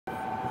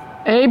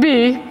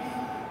AB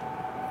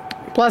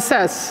plus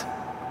S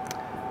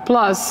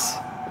plus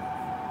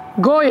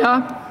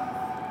Goya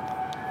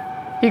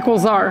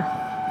equals R.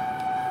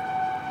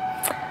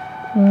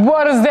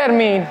 What does that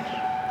mean?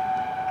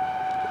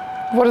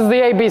 What does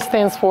the AB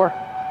stands for?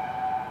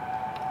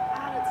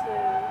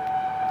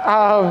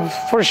 Attitude.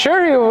 For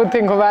sure you would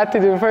think of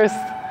attitude first.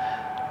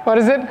 What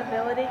is it?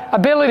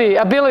 Ability.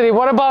 Ability.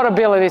 What about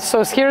ability?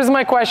 So here's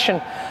my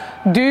question.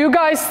 Do you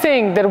guys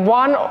think that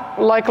one,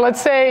 like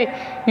let's say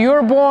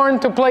you're born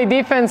to play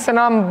defense and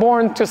I'm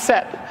born to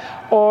set,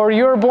 or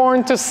you're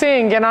born to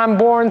sing and I'm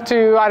born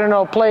to, I don't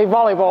know, play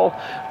volleyball,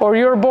 or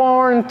you're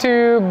born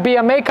to be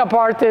a makeup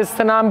artist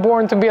and I'm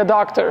born to be a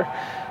doctor?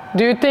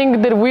 Do you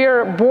think that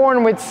we're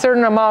born with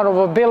certain amount of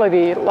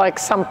ability, like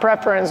some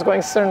preference going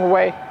a certain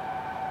way?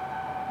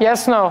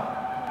 Yes, no?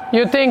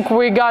 You think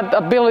we got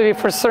ability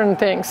for certain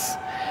things?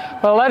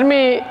 Well, let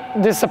me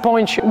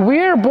disappoint you.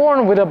 We're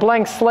born with a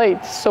blank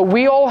slate, so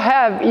we all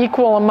have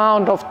equal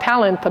amount of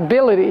talent,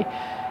 ability.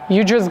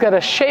 You just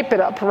gotta shape it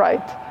up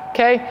right,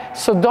 okay?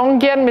 So don't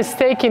get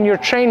mistaken your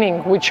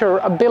training with your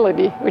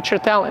ability, with your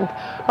talent.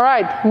 All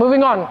right,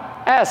 moving on.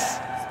 S.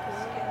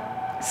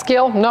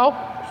 Skill? No?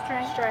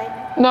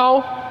 Strength.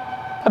 No.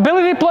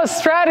 Ability plus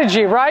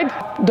strategy, right?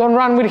 Don't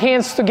run with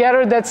hands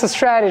together, that's a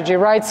strategy,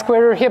 right?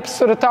 Square your hips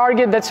to the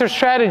target, that's your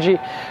strategy.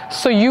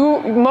 So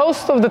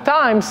most of the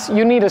times,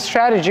 you need a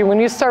strategy. When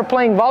you start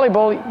playing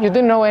volleyball, you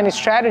didn't know any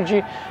strategy.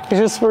 You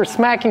just were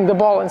smacking the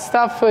ball and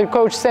stuff. The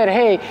coach said,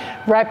 hey,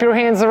 wrap your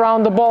hands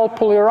around the ball,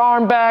 pull your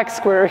arm back,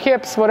 square your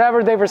hips,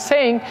 whatever they were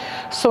saying.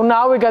 So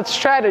now we got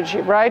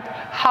strategy, right?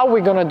 How are we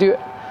gonna do it?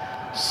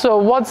 So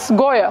what's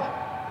Goya?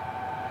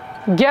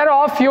 Get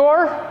off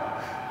your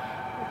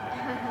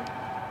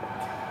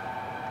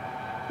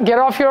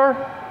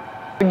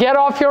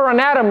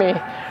anatomy.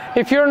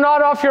 If you're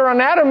not off your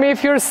anatomy,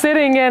 if you're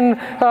sitting and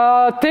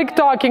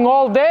TikToking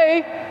all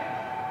day,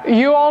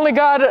 you only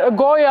got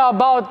Goya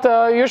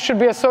about, you should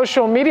be a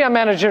social media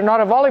manager,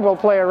 not a volleyball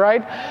player,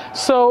 right?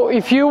 So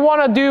if you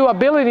want to do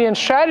ability and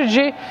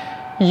strategy,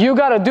 you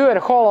got to do it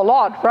a whole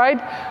lot,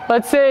 right?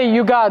 Let's say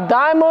you got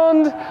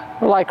diamond,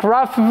 like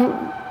rough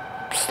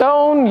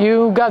stone,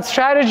 you got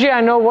strategy,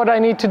 I know what I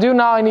need to do,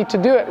 now I need to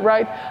do it,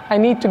 right? I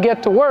need to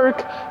get to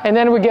work, and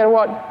then we get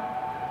what?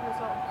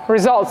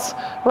 Results,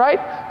 right?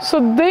 So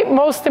the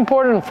most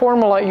important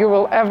formula you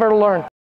will ever learn.